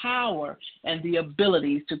have the power and the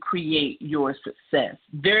abilities to create your success.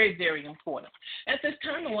 Very, very important. At this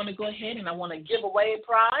time, I want to go ahead and I want to give away a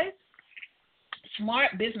prize.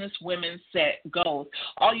 Smart Business Women Set Goals.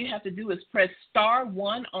 All you have to do is press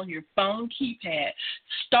 *1 on your phone keypad,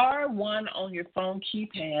 *1 on your phone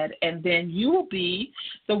keypad, and then you will be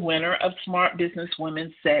the winner of Smart Business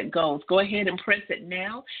Women Set Goals. Go ahead and press it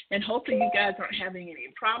now, and hopefully you guys aren't having any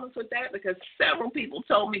problems with that, because several people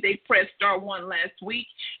told me they pressed *1 last week,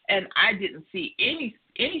 and I didn't see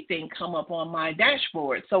anything come up on my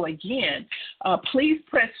dashboard. So again, please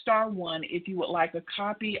press *1 if you would like a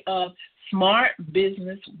copy of Smart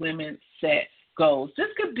Business Women Set Goals. This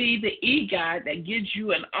could be the e-guide that gives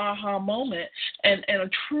you an aha moment and a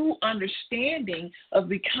true understanding of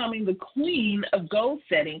becoming the queen of goal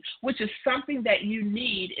setting, which is something that you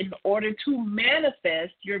need in order to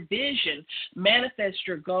manifest your vision, manifest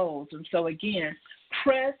your goals. And so again,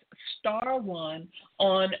 press *1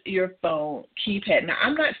 on your phone keypad. Now,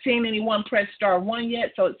 I'm not seeing anyone press *1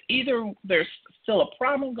 yet, so it's either there's still a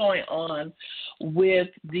problem going on with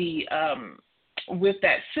with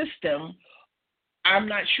that system. I'm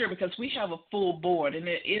not sure, because we have a full board, and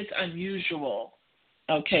it is unusual.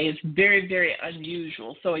 Okay, it's very, very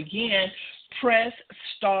unusual. So again, press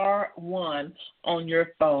 *1 on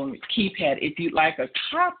your phone keypad if you'd like a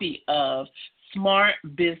copy of Smart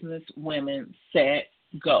Business Women Set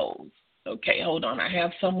Goals. Okay, hold on. I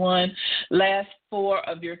have someone. Last 4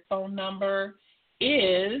 of your phone number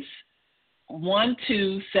is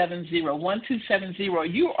 1270. 1270.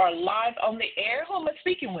 You are live on the air. Who am I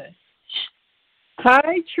speaking with?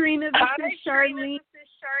 Hi, Trina. This is Charlene.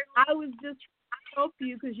 I was just trying to help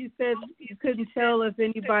you because you said you couldn't tell if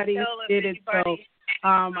anybody did it. So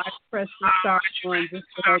I pressed the *1 just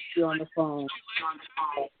to help you on the phone.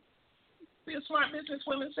 Be a Smart Business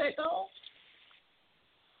Women Set Goals.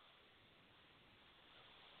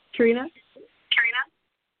 Trina?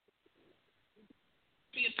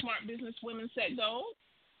 Be a Smart Business Women Set Goals.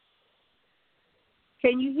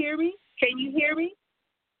 Can you hear me?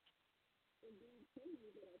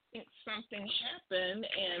 Something happened,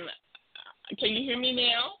 and can you hear me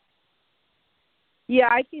now? Yeah,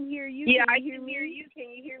 I can hear you. Can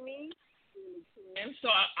you hear me? And so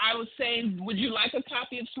I was saying, would you like a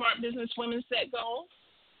copy of Smart Business Women Set Goals?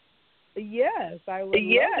 Yes, I would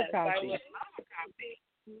love a copy.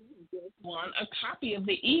 A copy of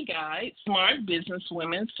the e-guide, Smart Business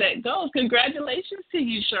Women Set Goals. Congratulations to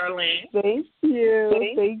you, Charlene. Thank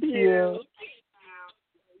you. Thank you.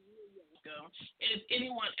 If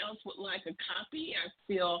anyone else would like a copy, I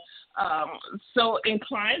feel so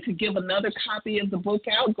inclined to give another copy of the book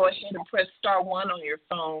out. Go ahead and press *1 on your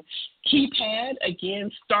phone keypad.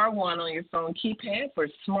 Again, *1 on your phone keypad for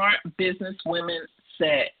Smart Business Women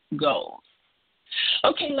Set Goals.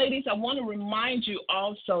 Okay, ladies, I want to remind you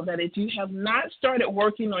also that if you have not started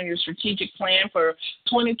working on your strategic plan for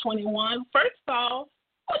 2021, first of all,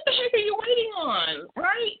 what the heck are you waiting on,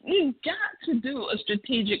 right? You've got to do a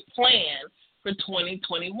strategic plan for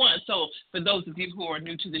 2021. So for those of you who are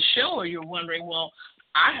new to the show, or you're wondering, well,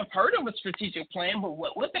 I have heard of a strategic plan, but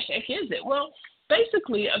what the heck is it? Well,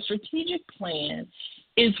 basically, a strategic plan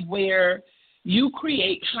is where you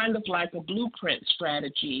create kind of like a blueprint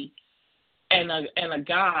strategy and a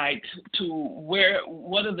guide to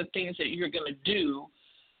what are the things that you're going to do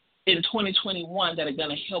in 2021 that are going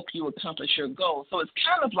to help you accomplish your goals. So it's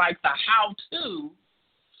kind of like the how-to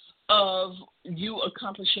of you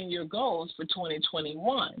accomplishing your goals for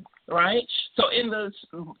 2021, right? So in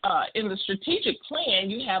the strategic plan,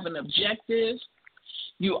 you have an objective.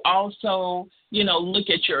 You also, look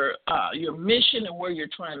at your mission and where you're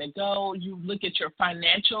trying to go. You look at your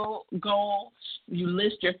financial goal. You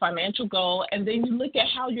list your financial goal, and then you look at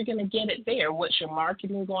how you're going to get it there. What's your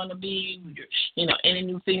marketing going to be? Any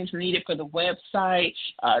new things needed for the website?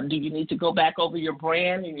 Do you need to go back over your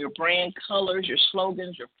brand and your brand colors, your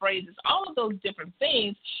slogans, your phrases? All of those different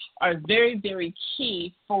things are very, very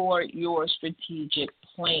key for your strategic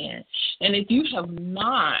plan. And if you have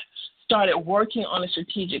not started working on a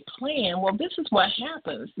strategic plan, well, this is what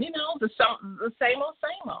happens. The same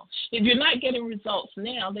old. If you're not getting results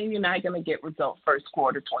now, then you're not going to get results first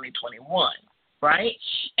quarter 2021, right?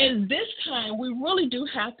 And this time, we really do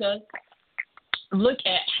have to look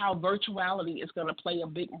at how virtuality is going to play a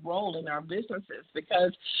big role in our businesses,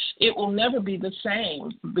 because it will never be the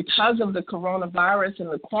same. Because of the coronavirus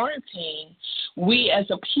and the quarantine, we as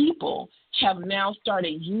a people have now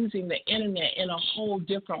started using the internet in a whole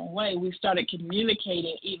different way. We started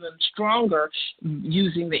communicating even stronger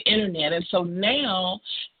using the internet. And so now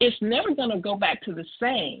it's never going to go back to the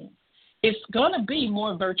same. It's going to be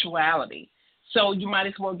more virtuality. So you might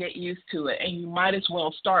as well get used to it, and you might as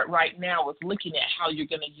well start right now with looking at how you're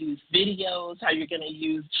going to use videos, how you're going to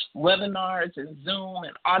use webinars and Zoom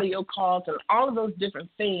and audio calls and all of those different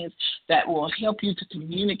things that will help you to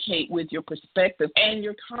communicate with your prospective and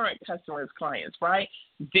your current customers, clients, right?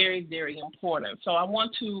 Very, very important. So I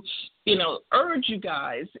want to, urge you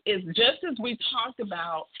guys, is just as we talked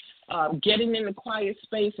about getting in the quiet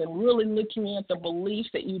space and really looking at the beliefs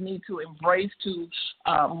that you need to embrace to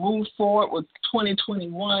move forward with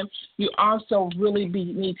 2021, you also really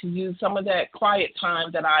need to use some of that quiet time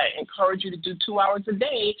that I encourage you to do 2 hours a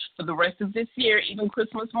day for the rest of this year. Even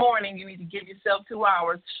Christmas morning, you need to give yourself 2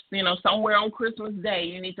 hours. Somewhere on Christmas Day,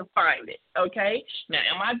 you need to find it, okay? Now,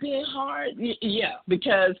 am I being hard? Yeah,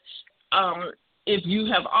 because if you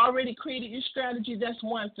have already created your strategy, that's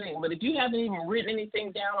one thing. But if you haven't even written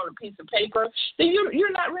anything down on a piece of paper, then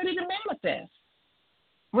you're not ready to manifest.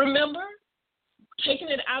 Remember, taking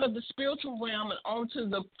it out of the spiritual realm and onto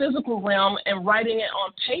the physical realm and writing it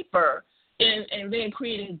on paper and then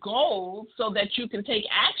creating goals so that you can take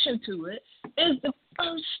action to it is the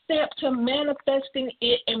first step to manifesting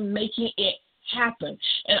it and making it happen.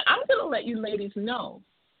 And I'm going to let you ladies know,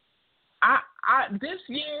 this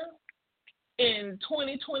year, in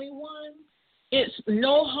 2021, it's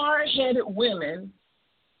no hard-headed women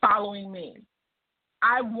following me.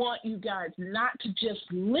 I want you guys not to just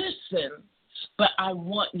listen, but I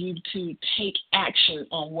want you to take action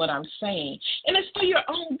on what I'm saying. And it's for your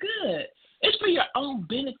own good. It's for your own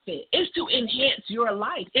benefit. It's to enhance your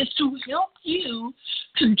life. It's to help you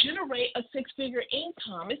to generate a six-figure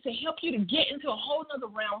income. It's to help you to get into a whole nother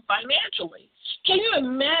realm financially. Can you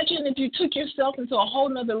imagine if you took yourself into a whole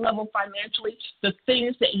nother level financially, the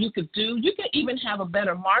things that you could do? You can even have a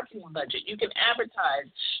better marketing budget. You can advertise.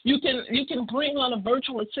 You can bring on a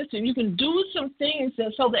virtual assistant. You can do some things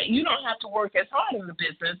so that you don't have to work as hard in the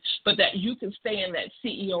business, but that you can stay in that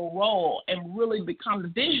CEO role and really become the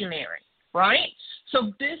visionary. Right?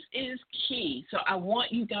 So this is key. So I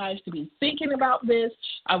want you guys to be thinking about this.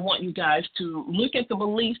 I want you guys to look at the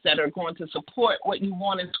beliefs that are going to support what you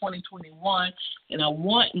want in 2021. And I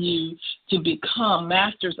want you to become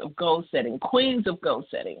masters of goal setting, queens of goal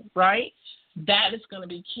setting, right? That is going to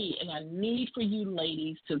be key. And I need for you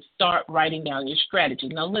ladies to start writing down your strategy.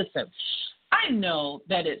 Now listen, I know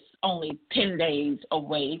that it's only 10 days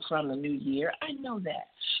away from the new year. I know that.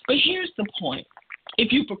 But here's the point.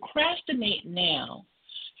 If you procrastinate now,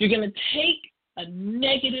 you're going to take a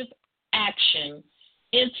negative action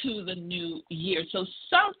into the new year. So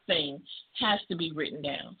something has to be written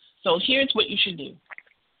down. So here's what you should do.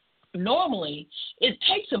 Normally, it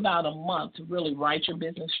takes about a month to really write your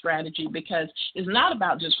business strategy, because it's not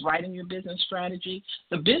about just writing your business strategy.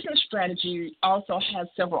 The business strategy also has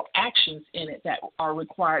several actions in it that are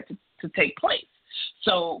required to take place.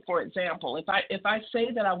 So, for example, if I say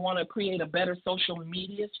that I want to create a better social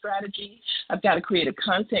media strategy, I've got to create a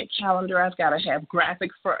content calendar. I've got to have graphics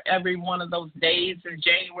for every one of those days in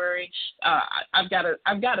January. I've got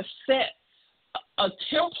to set a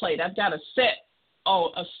template. I've got to set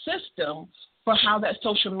a system for how that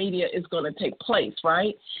social media is going to take place,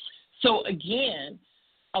 right? So, again,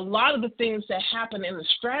 a lot of the things that happen in the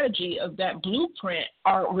strategy of that blueprint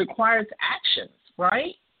requires actions,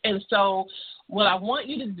 right? And so what I want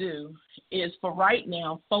you to do is, for right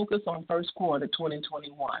now, focus on first quarter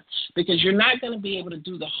 2021, because you're not going to be able to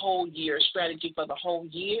do the whole year strategy for the whole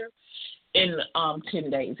year in 10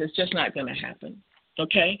 days. It's just not going to happen,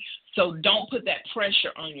 okay? So don't put that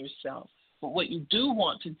pressure on yourself. But what you do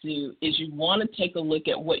want to do is you want to take a look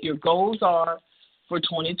at what your goals are for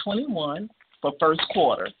 2021 for first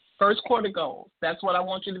quarter goals. That's what I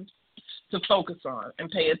want you to focus on and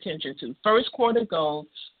pay attention to. First quarter goals,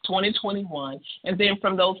 2021. And then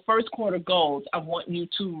from those first quarter goals, I want you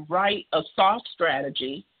to write a soft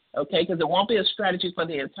strategy, okay, because it won't be a strategy for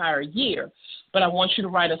the entire year, but I want you to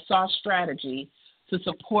write a soft strategy to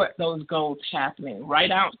support those goals happening.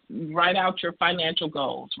 Write out your financial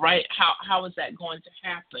goals. Right? How is that going to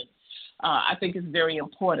happen? I think it's very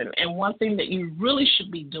important. And one thing that you really should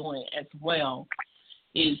be doing as well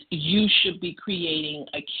is you should be creating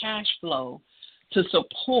a cash flow to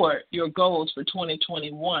support your goals for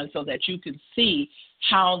 2021 so that you can see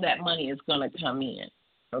how that money is going to come in,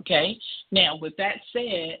 okay? Now, with that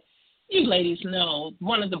said, you ladies know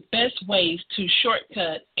one of the best ways to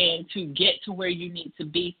shortcut and to get to where you need to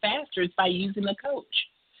be faster is by using a coach.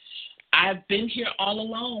 I've been here all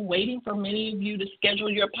along waiting for many of you to schedule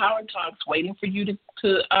your power talks, waiting for you to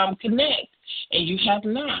connect, and you have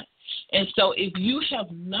not. And so if you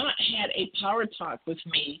have not had a power talk with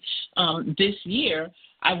me this year,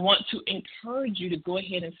 I want to encourage you to go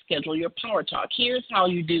ahead and schedule your power talk. Here's how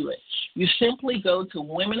you do it. You simply go to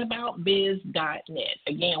womenaboutbiz.net.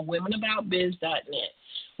 Again, womenaboutbiz.net.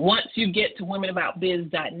 Once you get to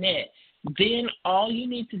womenaboutbiz.net, then all you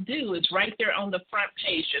need to do is right there on the front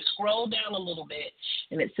page, just scroll down a little bit,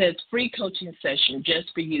 and it says free coaching session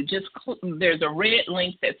just for you. There's a red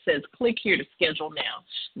link that says click here to schedule now.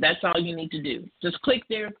 That's all you need to do. Just click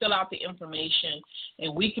there, fill out the information,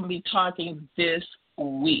 and we can be talking this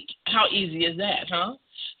week. How easy is that, huh?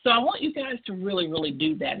 So I want you guys to really, really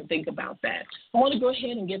do that and think about that. I want to go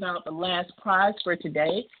ahead and give out the last prize for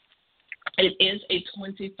today. It is a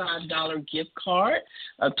 $25 gift card,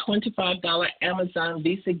 a $25 Amazon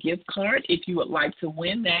Visa gift card. If you would like to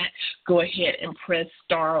win that, go ahead and press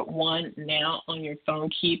 *1 now on your phone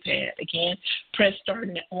keypad. Again, press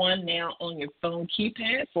 *1 now on your phone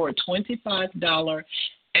keypad for a $25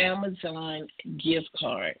 Amazon gift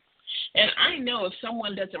card. And I know if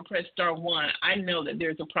someone doesn't press *1, I know that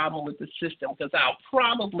there's a problem with the system, because I'll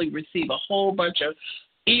probably receive a whole bunch of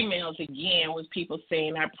emails again with people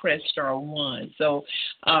saying I pressed *1. So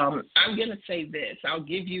I'm going to say this. I'll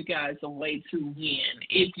give you guys a way to win.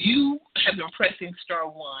 If you have been pressing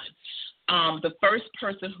 *1, the first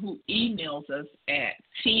person who emails us at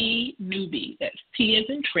Newby, that's T as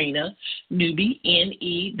in Trina, Newby,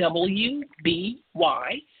 Newby,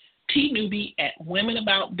 Newby at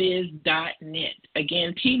womenaboutbiz.net.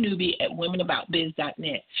 Again, Newby at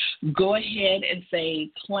womenaboutbiz.net. Go ahead and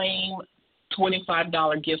say claim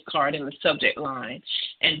 $25 gift card in the subject line,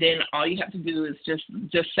 and then all you have to do is just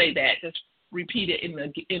say that. Just repeat it in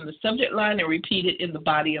the subject line and repeat it in the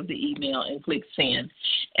body of the email and click send,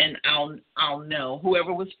 and I'll know.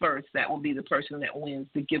 Whoever was first, that will be the person that wins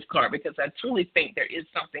the gift card, because I truly think there is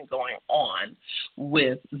something going on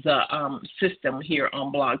with the system here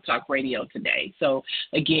on Blog Talk Radio today. So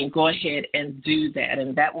again, go ahead and do that,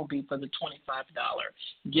 and that will be for the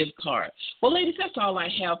 $25 gift card. Well, ladies, that's all I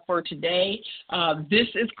have for today. This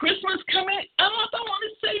is Christmas coming up. I want to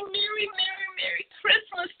say Merry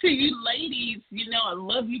Christmas to you ladies. You know I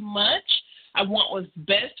love you much. I want what's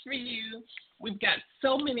best for you. We've got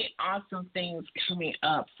so many awesome things coming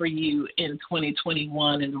up for you in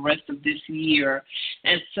 2021 and the rest of this year.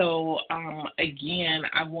 And so, again,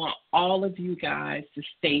 I want all of you guys to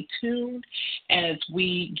stay tuned as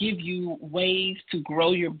we give you ways to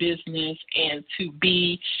grow your business and to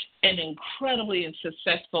be an incredibly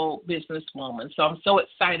successful businesswoman. So I'm so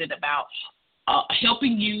excited about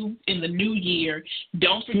helping you in the new year.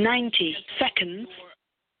 Don't forget 90 seconds.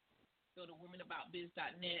 Go to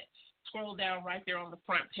womenaboutbiz.net. Scroll down right there on the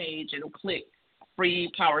front page and click free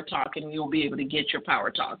Power Talk, and you'll be able to get your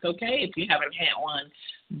Power Talk, okay, if you haven't had one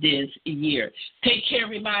this year. Take care,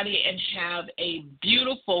 everybody, and have a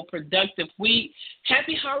beautiful, productive week.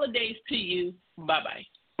 Happy holidays to you. Bye-bye.